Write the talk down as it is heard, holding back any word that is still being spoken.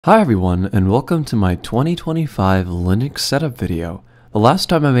Hi everyone, and welcome to my 2025 Linux setup video. The last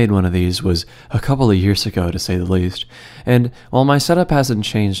time I made one of these was a couple of years ago, to say the least, and while my setup hasn't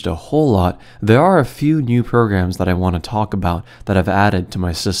changed a whole lot, there are a few new programs that I want to talk about that I've added to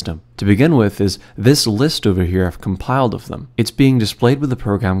my system. To begin with is this list over here. I've compiled of them. It's being displayed with a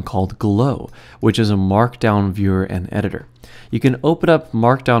program called Glow, which is a markdown viewer and editor. You can open up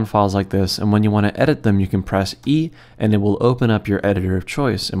markdown files like this, and when you want to edit them, you can press E and it will open up your editor of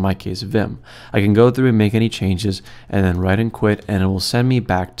choice, in my case Vim. I can go through and make any changes and then write and quit, and it will send me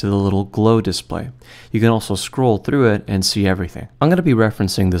back to the little Glow display. You can also scroll through it and see everything. I'm going to be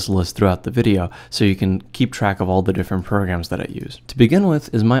referencing this list throughout the video so you can keep track of all the different programs that I use. To begin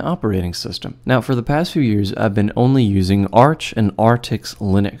with is my operating system. Now for the past few years I've been only using Arch and Artix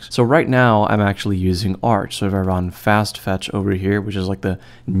Linux. So right now I'm actually using Arch. So if I run fast fetch over here, which is like the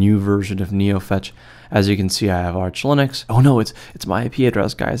new version of NeoFetch, as you can see, I have Arch Linux. Oh no, it's my IP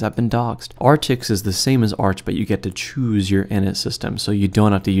address, guys. I've been doxxed. Artix is the same as Arch, but you get to choose your init system, so you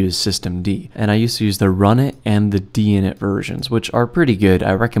don't have to use systemd. And I used to use the runit and the dinit versions, which are pretty good.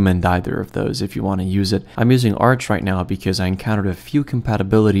 I recommend either of those if you want to use it. I'm using Arch right now because I encountered a few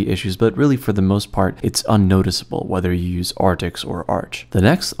compatibility issues, but really for the most part, it's unnoticeable whether you use Artix or Arch. The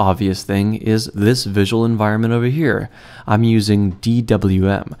next obvious thing is this visual environment over here. I'm using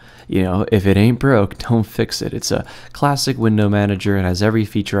DWM. You know, if it ain't broke, don't fix it. It's a classic window manager. It has every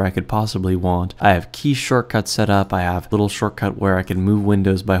feature I could possibly want. I have key shortcuts set up. I have a little shortcut where I can move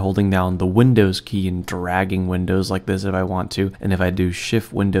windows by holding down the Windows key and dragging windows like this if I want to. And if I do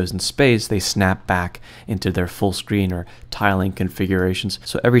shift windows and space, they snap back into their full screen or tiling configurations.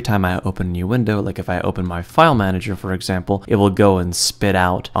 So every time I open a new window, like if I open my file manager, for example, it will go and spit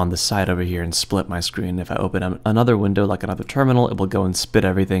out on the side over here and split my screen. If I open another window, like another terminal, it will go and spit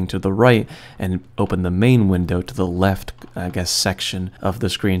everything to the right and open the main window to the left, I guess, section of the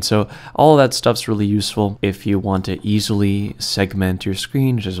screen. So all of that stuff's really useful if you want to easily segment your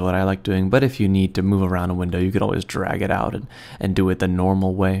screen, which is what I like doing. But if you need to move around a window, you could always drag it out and do it the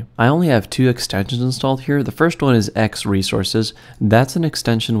normal way. I only have two extensions installed here. The first one is X Resources. That's an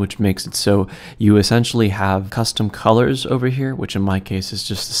extension which makes it so you essentially have custom colors over here, which in my case is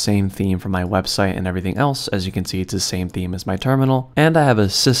just the same theme for my website and everything else. As you can see, it's the same theme as my terminal. And I have a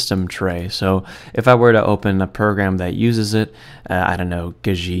system tray. So if I were to open a program that uses it, I don't know,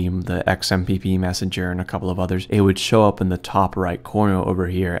 GIMP, the XMPP messenger, and a couple of others, it would show up in the top right corner over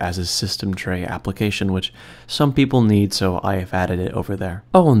here as a system tray application, which some people need, so I have added it over there.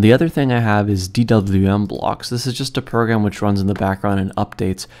 Oh, and the other thing I have is DWM blocks. This is just a program which runs in the background and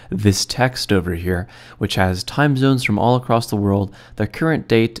updates this text over here, which has time zones from all across the world, the current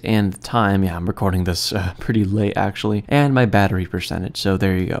date and the time. Yeah, I'm recording this pretty late actually, and my battery percentage, so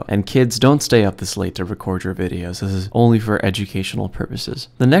there you go. And kids, don't stay up this late to record your videos. This is only for educational purposes.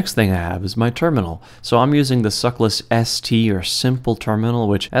 The next thing I have is my terminal. So I'm using the suckless ST or simple terminal,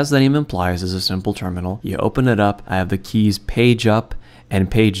 which as the name implies is a simple terminal. You open it up, I have the keys page up and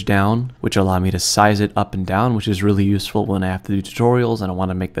page down, which allow me to size it up and down, which is really useful when I have to do tutorials and I want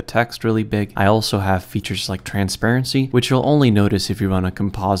to make the text really big. I also have features like transparency, which you'll only notice if you run a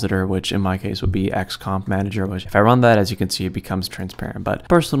compositor, which in my case would be Xcomp Manager, which if I run that, as you can see, it becomes transparent. But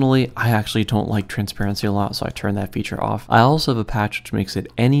personally, I actually don't like transparency a lot, so I turn that feature off. I also have a patch which makes it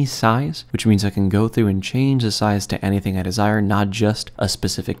any size, which means I can go through and change the size to anything I desire, not just a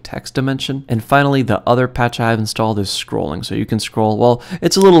specific text dimension. And finally, the other patch I have installed is scrolling. So you can scroll, well,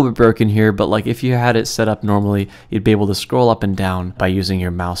 it's a little bit broken here, but like if you had it set up normally, you'd be able to scroll up and down by using your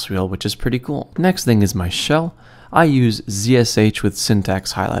mouse wheel, which is pretty cool. Next thing is my shell. I use ZSH with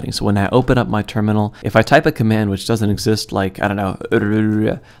syntax highlighting. So when I open up my terminal, if I type a command which doesn't exist, like, I don't know,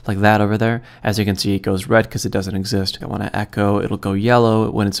 like that over there, as you can see, it goes red because it doesn't exist. If I want to echo, it'll go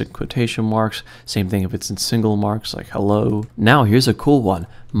yellow when it's in quotation marks. Same thing if it's in single marks, like hello. Now here's a cool one.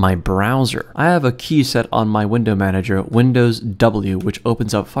 My browser. I have a key set on my window manager, Windows W, which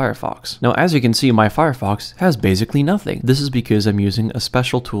opens up Firefox. Now, as you can see, my Firefox has basically nothing. This is because I'm using a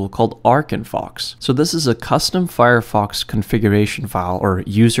special tool called ArchinFox. So this is a custom Firefox configuration file, or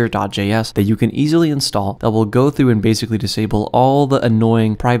user.js, that you can easily install that will go through and basically disable all the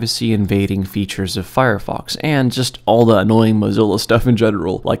annoying privacy invading features of Firefox and just all the annoying Mozilla stuff in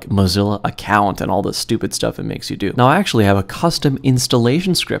general, like Mozilla account and all the stupid stuff it makes you do. Now, I actually have a custom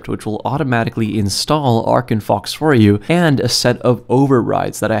installation script which will automatically install ArchenFox for you, and a set of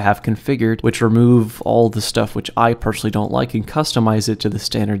overrides that I have configured which remove all the stuff which I personally don't like and customize it to the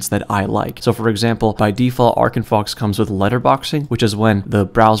standards that I like. So for example, by default ArchenFox comes with letterboxing, which is when the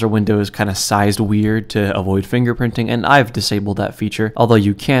browser window is kind of sized weird to avoid fingerprinting, and I've disabled that feature, although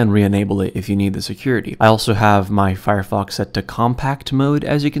you can re-enable it if you need the security. I also have my Firefox set to compact mode,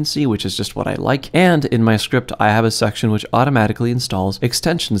 as you can see, which is just what I like, and in my script I have a section which automatically installs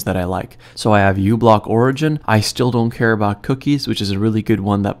extensions that I like. So I have uBlock Origin, I still don't care about cookies, which is a really good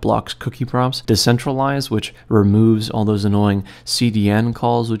one that blocks cookie prompts, Decentralize, which removes all those annoying CDN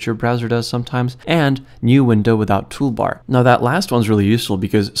calls which your browser does sometimes, and New Window Without Toolbar. Now that last one's really useful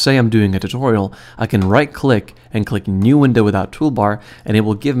because say I'm doing a tutorial, I can right click and click New Window Without Toolbar, and it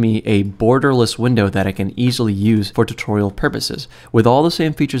will give me a borderless window that I can easily use for tutorial purposes, with all the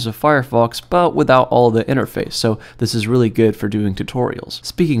same features of Firefox, but without all the interface, so this is really good for doing tutorials.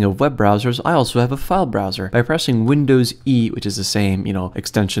 Speaking of web browsers, I also have a file browser. By pressing Windows E, which is the same,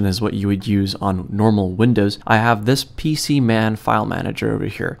 extension as what you would use on normal Windows, I have this PC Man file manager over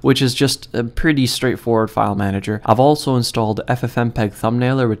here, which is just a pretty straightforward file manager. I've also installed FFmpeg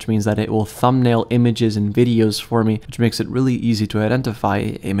Thumbnailer, which means that it will thumbnail images and videos for me, which makes it really easy to identify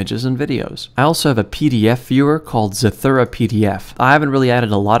images and videos. I also have a PDF viewer called Zathura PDF. I haven't really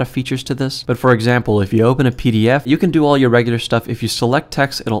added a lot of features to this, but for example, if you open a PDF, you can do all your regular stuff. If you select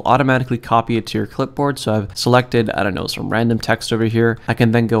text, it'll automatically copy it to your clipboard. So I've selected, I don't know, some random text over here. I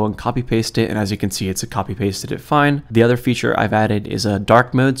can then go and copy paste it, and as you can see, it's a copy pasted it fine. The other feature I've added is a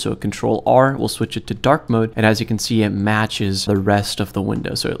dark mode, so Control R will switch it to dark mode, and as you can see, it matches the rest of the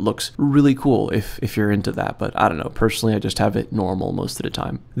window, so it looks really cool if you're into that. But I don't know, personally I just have it normal most of the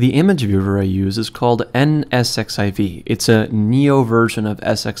time. The image viewer I use is called NSXIV. It's a neo version of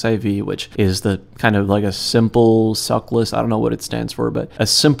SXIV, which is the kind of like a simple suckless, I don't know what it stands for, but a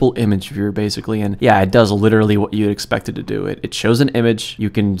simple image viewer basically. And yeah, it does literally what you'd expect it to do. It shows an image, you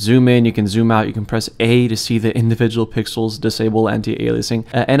can zoom in, you can zoom out, you can press A to see the individual pixels, disable anti-aliasing,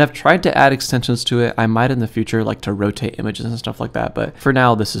 and I've tried to add extensions to it. I might in the future like to rotate images and stuff like that, but for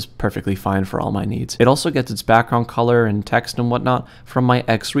now this is perfectly fine for all my needs. It also gets its background color and text and whatnot from my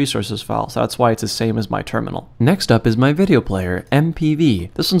X resources file, so that's why it's the same as my terminal. Next up is my video player,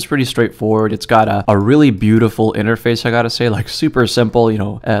 MPV. This one's pretty straightforward. It's got a really beautiful interface, I gotta say, like super simple,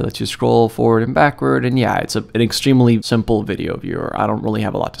 lets you scroll forward and backward, and yeah, it's an extremely simple video viewer. I don't really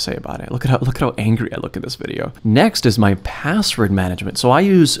have a lot to say about it. Look at how angry I look in this video. Next is my password management. So I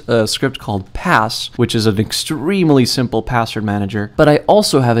use a script called Pass, which is an extremely simple password manager, but I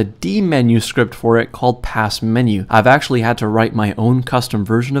also have a D menu script for it called Pass Menu. I've actually had to write my own custom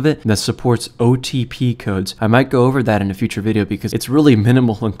version of it that supports OTP codes. I might go over that in a future video because it's really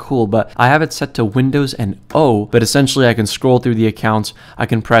minimal and cool, but I have it set to Windows and O, but essentially I can scroll through the accounts, I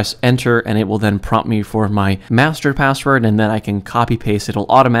can press enter, and it will then prompt me for my master password, and then I can copy paste. It'll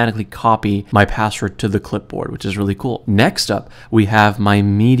automatically copy my password to the clipboard, which is really cool. Next up, we have my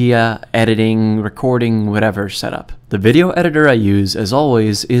media editing, recording, whatever setup. The video editor I use, as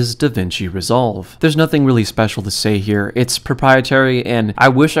always, is DaVinci Resolve. There's nothing really special to say here. It's proprietary, and I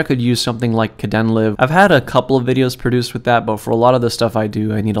wish I could use something like Kdenlive. I've had a couple of videos produced with that, but for a lot of the stuff I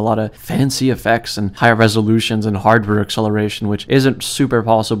do, I need a lot of fancy effects and high resolutions and hardware acceleration, which isn't super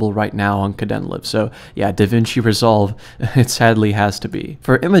possible right now on Kdenlive. So yeah, DaVinci Resolve, it sadly has to be.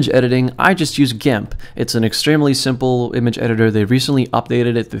 For image editing, I just use GIMP. It's an extremely simple image editor. They recently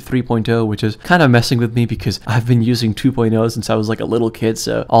updated it to 3.0, which is kind of messing with me because I've been using 2.0 since I was like a little kid,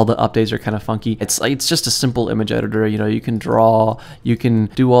 so all the updates are kind of funky. It's just a simple image editor. You can draw, you can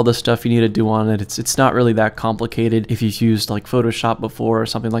do all the stuff you need to do on it. It's not really that complicated. If you've used like Photoshop before or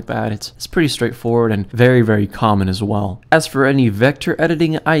something like that, it's pretty straightforward and very, very common as well. As for any vector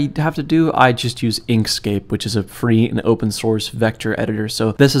editing I have to do, I just use Inkscape, which is a free and open source vector editor.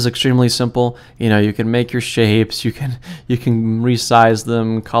 So this is extremely simple. You can make your shapes, you can resize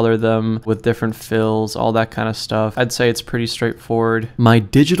them, color them with different fills, all that kind of stuff. I'd say it's pretty straightforward. My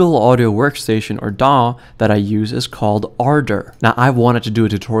digital audio workstation, or DAW, that I use is called Ardor. Now, I've wanted to do a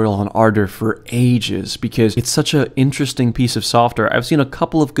tutorial on Ardor for ages because it's such an interesting piece of software. I've seen a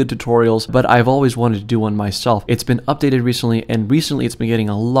couple of good tutorials, but I've always wanted to do one myself. It's been updated recently, and recently it's been getting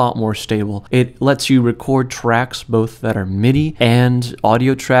a lot more stable. It lets you record tracks, both that are MIDI and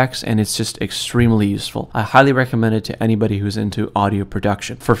audio tracks, and it's just extremely useful. I highly recommend it to anybody who's into audio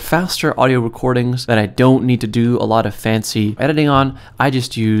production. For faster audio recordings that I don't need to do a lot of fancy editing on. I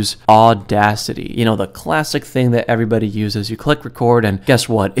just use Audacity, you know, the classic thing that everybody uses. You click record and guess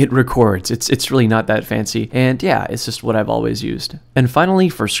what? It records. It's really not that fancy. And yeah, it's just what I've always used. And finally,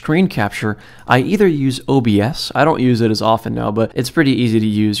 for screen capture, I either use OBS. I don't use it as often now, but it's pretty easy to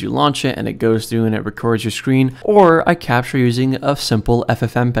use. You launch it and it goes through and it records your screen, or I capture using a simple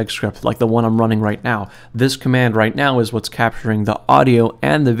FFmpeg script like the one I'm running right now. This command right now is what's capturing the audio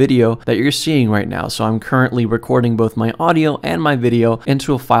and the video that you're seeing right now. So I'm currently recording both my audio and my video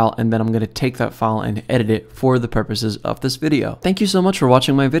into a file, and then I'm going to take that file and edit it for the purposes of this video. Thank you so much for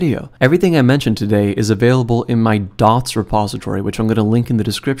watching my video. Everything I mentioned today is available in my dots repository, which I'm going to link in the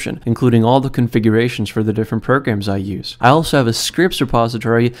description, including all the configurations for the different programs I use. I also have a scripts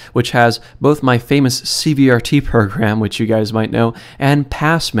repository, which has both my famous CVRT program, which you guys might know, and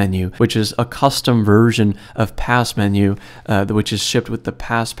Pass Menu, which is a custom version of Pass Menu, which is shipped with the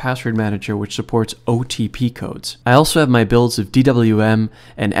Password Manager, which supports OTP codes. I also have my builds of DWM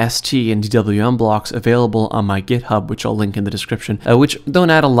and ST and DWM blocks available on my GitHub, which I'll link in the description, which don't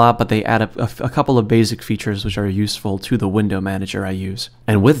add a lot, but they add a couple of basic features which are useful to the window manager I use.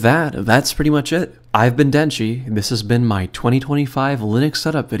 And with that, that's pretty much it. I've been Denshi. This has been my 2025 Linux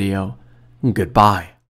setup video. Goodbye.